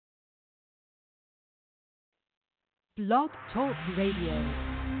Blog Talk Radio.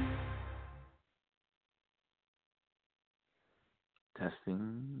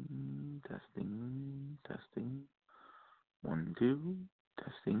 Testing, testing, testing. 1, 2.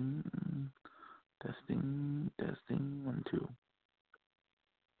 Testing, testing, testing. 1, 2.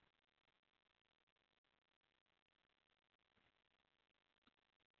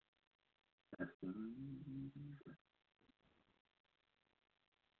 Testing.